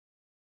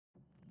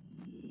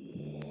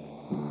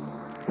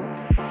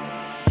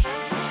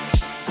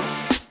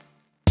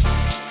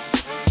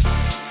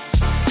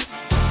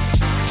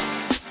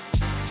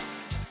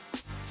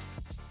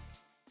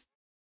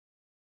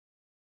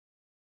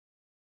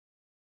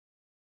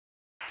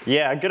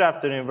Yeah, good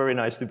afternoon. Very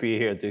nice to be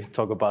here to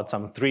talk about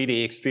some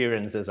 3D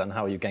experiences and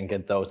how you can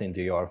get those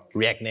into your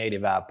React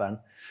Native app.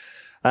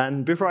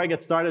 And before I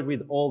get started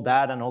with all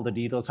that and all the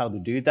details how to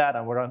do that,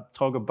 I want to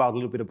talk about a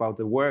little bit about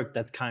the work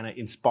that kind of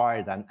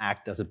inspired and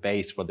act as a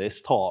base for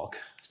this talk.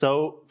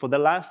 So for the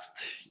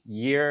last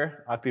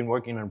year, I've been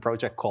working on a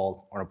product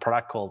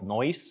called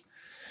Noice.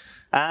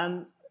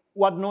 And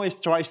what Noice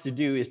tries to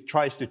do is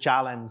tries to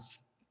challenge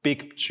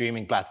big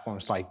streaming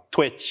platforms like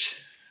Twitch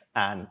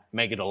and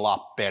make it a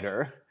lot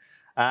better.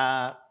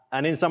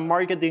 And in some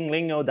marketing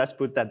lingo, that's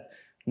put that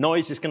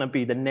Noice is going to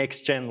be the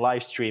next-gen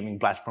live streaming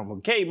platform for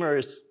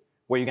gamers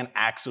where you can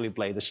actually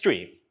play the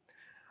stream.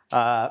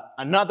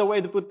 Another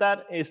way to put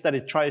that is that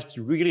it tries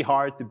really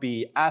hard to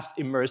be as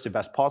immersive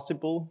as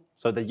possible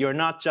so that you're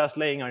not just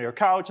laying on your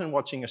couch and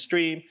watching a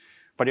stream,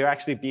 but you're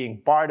actually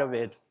being part of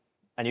it,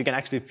 and you can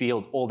actually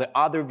feel all the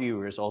other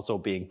viewers also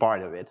being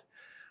part of it.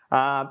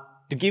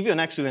 To give you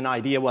an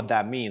idea what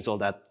that means, all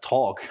that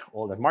talk,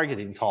 all that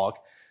marketing talk,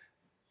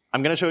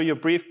 I'm going to show you a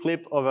brief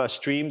clip of a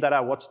stream that I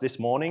watched this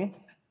morning.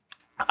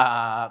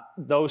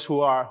 Those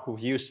who've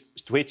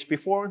used Twitch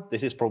before,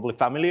 this is probably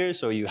familiar.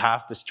 So you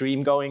have the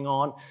stream going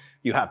on,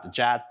 you have the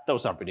chat.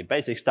 Those are pretty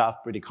basic stuff,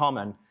 pretty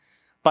common.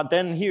 But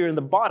then here in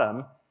the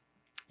bottom,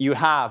 you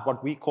have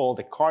what we call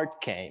the card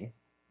game.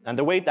 And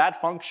the way that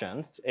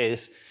functions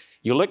is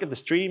you look at the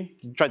stream,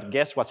 you try to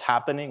guess what's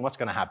happening, what's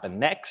going to happen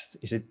next.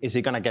 Is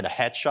he going to get a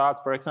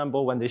headshot, for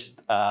example, when this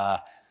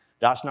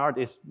Dasnard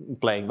is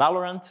playing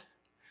Valorant?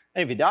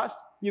 And if he does,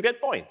 you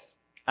get points.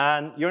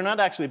 And you're not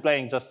actually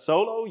playing just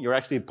solo, you're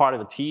actually part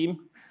of a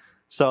team.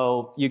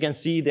 So you can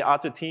see the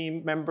other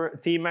team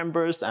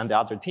members and the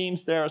other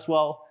teams there as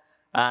well.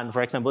 And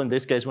for example, in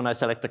this case, when I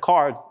select the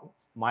card,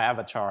 my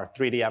avatar,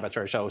 3D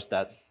avatar shows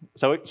that.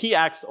 So he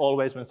acts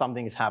always when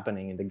something is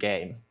happening in the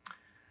game.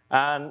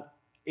 And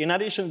in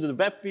addition to the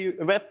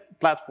web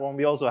platform,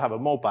 we also have a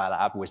mobile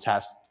app which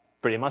has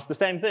pretty much the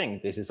same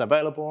thing. This is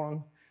available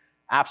on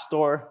App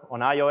Store, on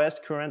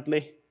iOS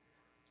currently.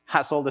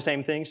 Has all the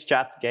same things,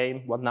 chat,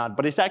 game, whatnot,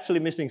 but it's actually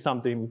missing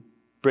something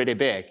pretty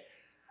big.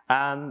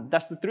 And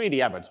that's the 3D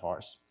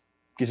avatars,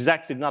 because it's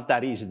actually not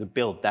that easy to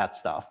build that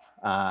stuff.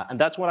 And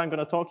that's what I'm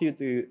going to talk you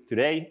to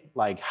today,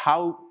 like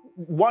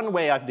one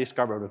way I've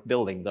discovered of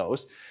building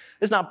those.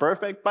 It's not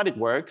perfect, but it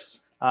works.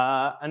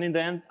 And in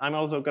the end, I'm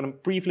also going to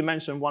briefly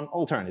mention one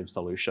alternative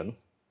solution.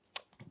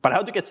 But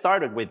how to get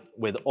started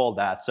with all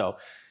that? So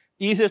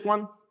easiest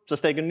one,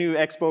 just take a new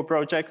Expo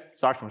project,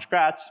 start from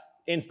scratch,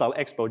 install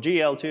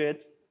Expo-GL to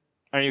it,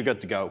 and you're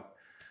good to go.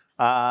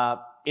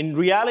 In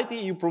reality,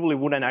 you probably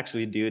wouldn't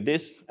actually do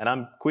this, and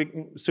I'm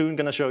soon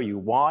going to show you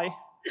why.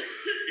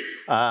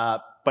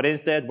 But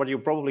instead, what you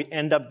probably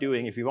end up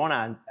doing if you want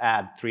to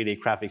add 3D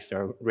graphics to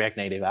a React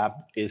Native app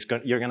is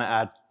you're going to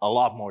add a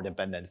lot more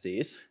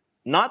dependencies.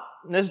 Not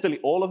necessarily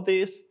all of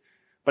these,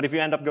 but if you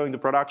end up going to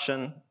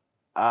production,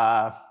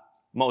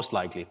 most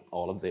likely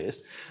all of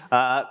these.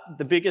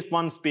 The biggest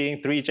ones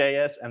being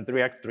Three.js and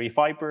React 3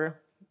 Fiber,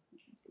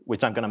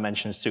 which I'm going to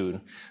mention soon.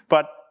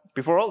 But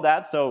before all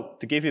that, so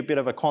to give you a bit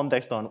of a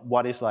context on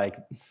what is like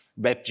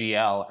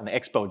WebGL and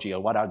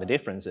Expo-GL, what are the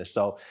differences?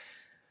 So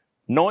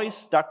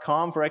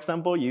Noice.com, for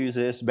example,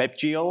 uses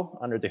WebGL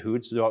under the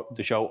hood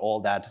to show all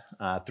that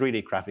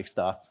 3D graphic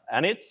stuff.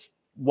 And it's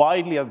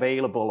widely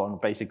available on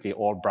basically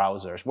all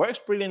browsers. Works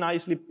pretty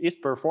nicely, is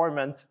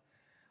performant.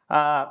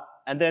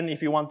 And then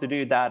if you want to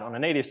do that on a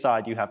native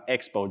side, you have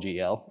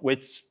Expo-GL,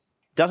 which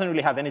doesn't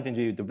really have anything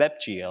to do with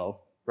WebGL.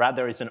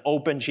 Rather, it's an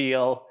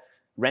OpenGL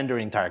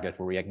rendering target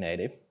for React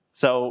Native.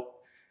 So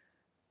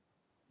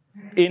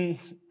in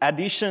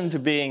addition to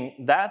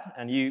being that,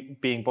 and you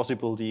being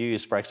possible to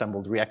use, for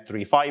example, the React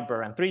 3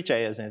 Fiber and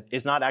Three.js,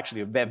 it's not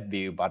actually a web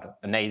view, but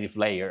a native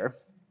layer,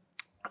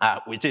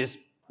 which is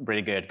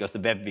pretty good because the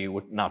web view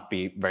would not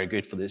be very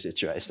good for this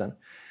situation.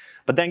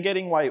 But then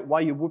getting why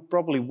you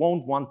probably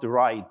won't want to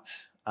write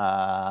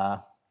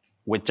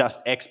with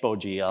just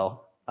Expo-GL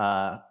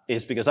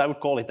is because I would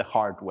call it the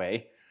hard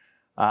way.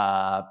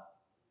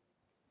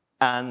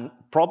 And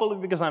probably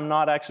because I'm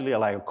not actually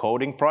like a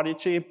coding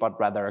prodigy, but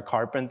rather a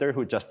carpenter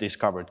who just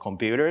discovered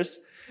computers,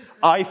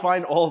 I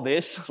find all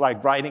this,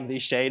 like writing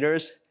these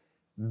shaders,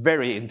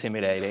 very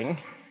intimidating.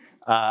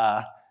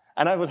 And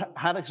I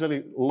had actually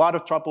a lot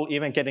of trouble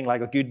even getting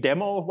like a good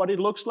demo of what it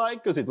looks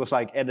like, because it was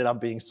like ended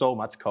up being so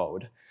much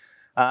code.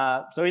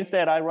 So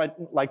instead, I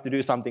like to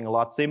do something a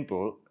lot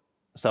simpler.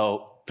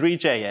 So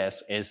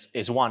Three.js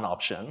is one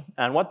option.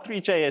 And what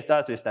Three.js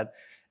does is that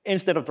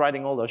instead of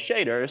writing all those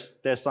shaders,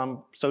 there's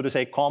some, so to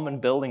say, common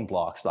building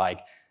blocks like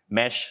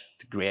mesh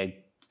to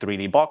create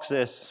 3D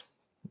boxes,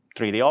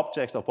 3D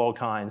objects of all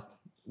kinds,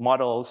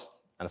 models,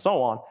 and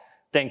so on.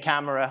 Then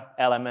camera,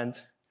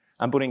 element,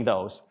 and putting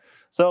those.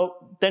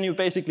 So then you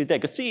basically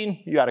take a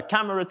scene, you add a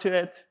camera to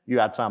it, you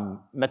add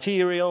some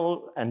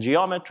material and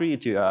geometry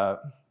to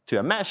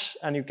a mesh,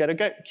 and you get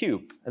a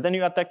cube. And then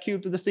you add that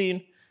cube to the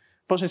scene,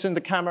 position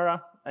the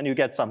camera, and you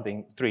get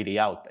something 3D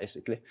out,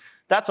 basically.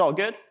 That's all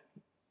good.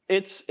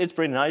 It's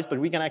pretty nice, but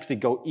we can actually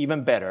go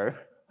even better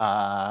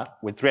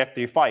with React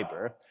 3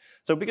 Fiber.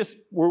 So because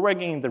we're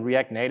working in the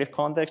React Native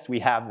context, we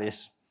have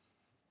this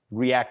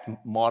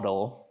React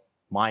model,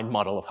 mind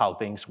model of how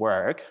things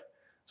work.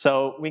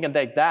 So we can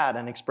take that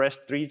and express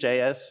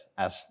 3JS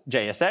as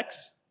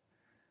JSX.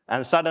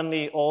 And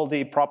suddenly all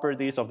the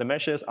properties of the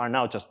meshes are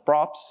now just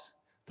props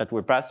that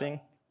we're passing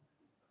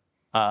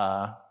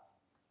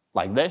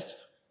like this.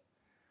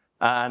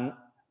 And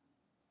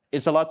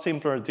it's a lot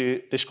simpler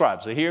to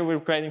describe. So here we're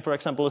creating, for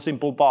example, a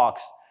simple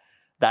box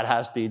that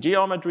has the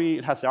geometry,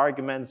 it has the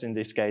arguments, in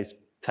this case,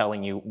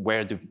 telling you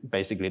where to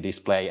basically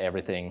display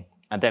everything.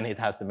 And then it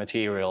has the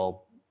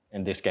material,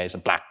 in this case, a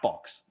black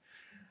box.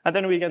 And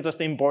then we can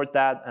just import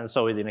that and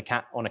show it in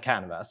on a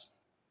canvas.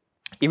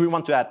 If we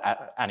want to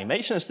add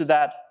animations to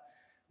that,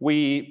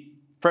 we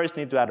first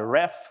need to add a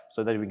ref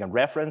so that we can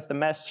reference the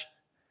mesh.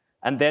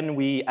 And then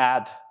we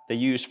add the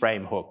use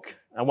frame hook.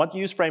 And what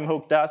use frame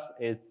hook does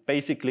is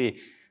basically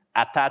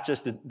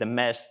attaches the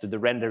mesh to the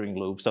rendering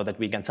loop so that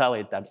we can tell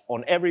it that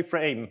on every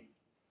frame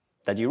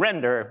that you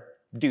render,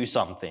 do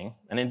something.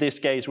 And in this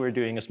case, we're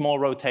doing a small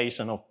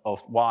rotation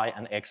of Y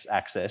and X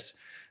axis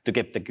to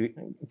get the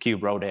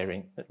cube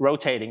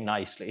rotating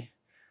nicely.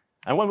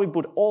 And when we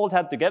put all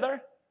that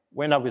together,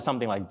 we end up with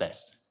something like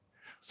this.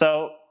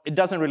 So it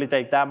doesn't really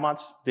take that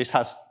much. This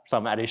has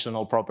some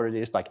additional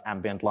properties like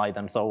ambient light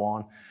and so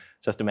on,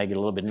 just to make it a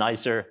little bit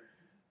nicer.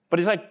 But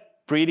it's like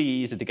pretty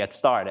easy to get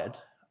started.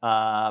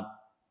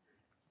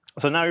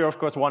 So now you're of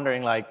course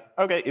wondering like,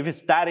 okay, if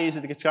it's that easy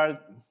to get started,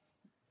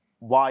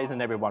 why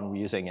isn't everyone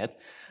using it?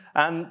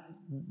 And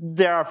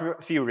there are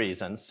a few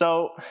reasons.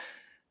 So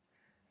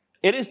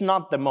it is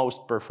not the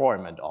most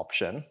performant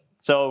option.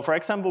 So for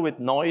example, with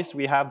Noice,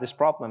 we have this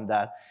problem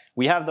that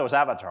we have those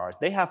avatars.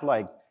 They have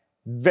like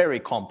very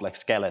complex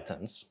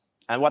skeletons.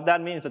 And what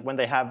that means that when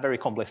they have very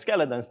complex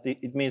skeletons,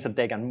 it means that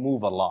they can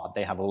move a lot.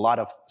 They have a lot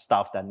of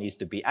stuff that needs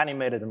to be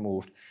animated and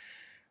moved.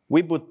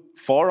 We put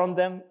 4 on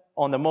them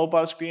on the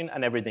mobile screen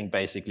and everything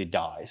basically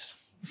dies.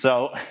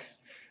 So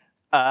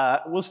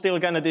we're still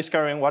kind of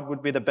discovering what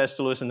would be the best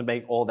solution to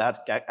make all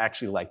that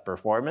actually like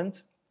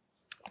performant.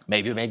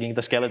 Maybe making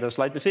the skeleton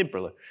slightly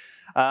simpler.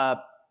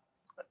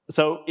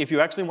 So if you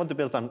actually want to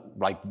build some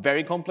like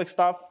very complex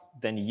stuff,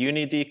 then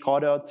Unity,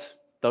 Godot,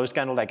 those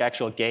kind of like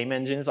actual game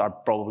engines are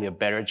probably a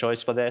better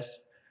choice for this.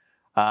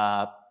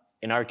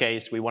 In our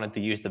case, we wanted to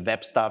use the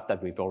web stuff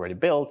that we've already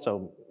built,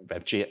 so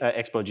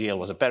Expo-GL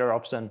was a better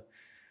option.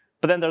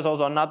 But then there's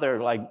also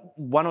another, like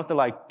one of the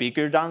like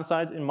bigger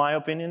downsides, in my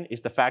opinion,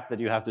 is the fact that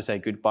you have to say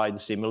goodbye to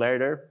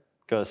simulator,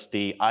 because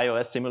the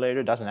iOS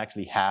simulator doesn't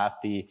actually have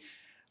the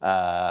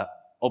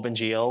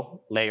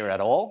OpenGL layer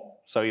at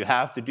all. So you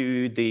have to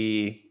do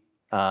the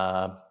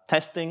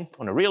testing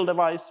on a real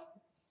device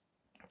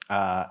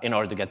in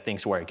order to get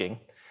things working.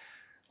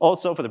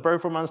 Also for the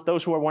performance,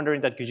 those who are wondering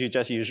that could you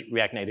just use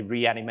React Native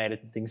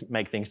reanimated things,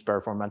 make things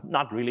performant?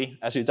 Not really.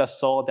 As you just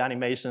saw, the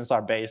animations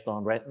are based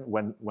on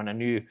when a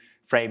new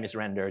frame is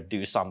rendered,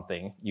 do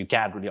something. You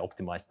can't really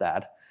optimize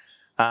that.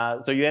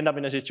 So you end up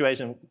in a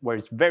situation where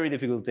it's very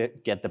difficult to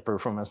get the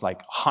performance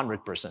like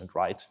 100%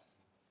 right.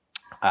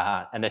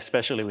 And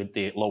especially with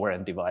the lower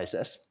end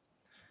devices.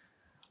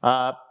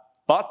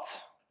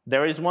 But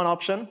there is one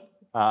option.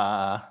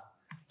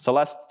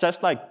 So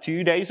just like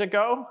 2 days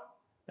ago,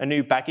 a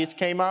new package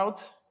came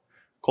out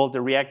called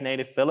the React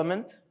Native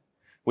Filament,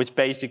 which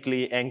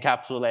basically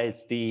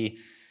encapsulates the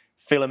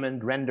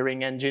filament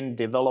rendering engine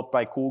developed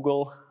by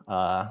Google,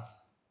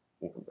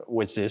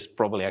 which is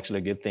probably actually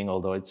a good thing,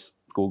 although it's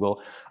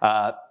Google.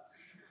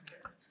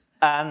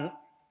 And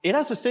it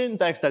has a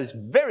syntax that is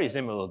very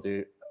similar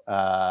to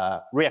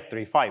React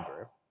 3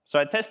 Fiber. So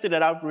I tested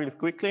it out really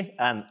quickly,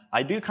 and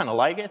I do kind of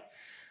like it.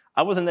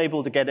 I wasn't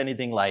able to get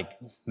anything like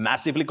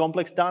massively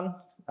complex done,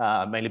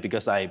 mainly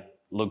because I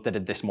looked at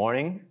it this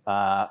morning.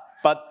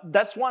 But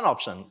that's one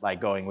option, like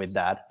going with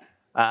that.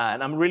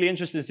 And I'm really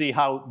interested to see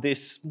how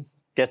this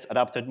gets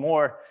adapted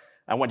more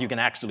and what you can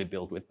actually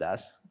build with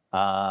that.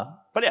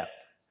 But yeah,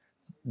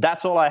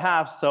 that's all I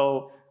have.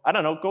 So I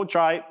don't know, go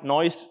try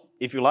Noice.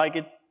 If you like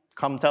it,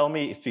 come tell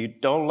me. If you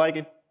don't like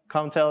it,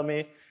 come tell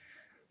me.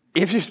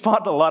 If you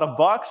spot a lot of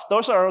bugs,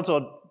 those are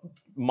also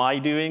my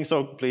doing,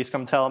 so please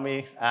come tell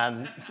me.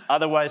 And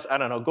otherwise, I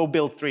don't know, go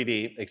build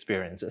 3D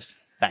experiences.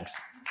 Thanks.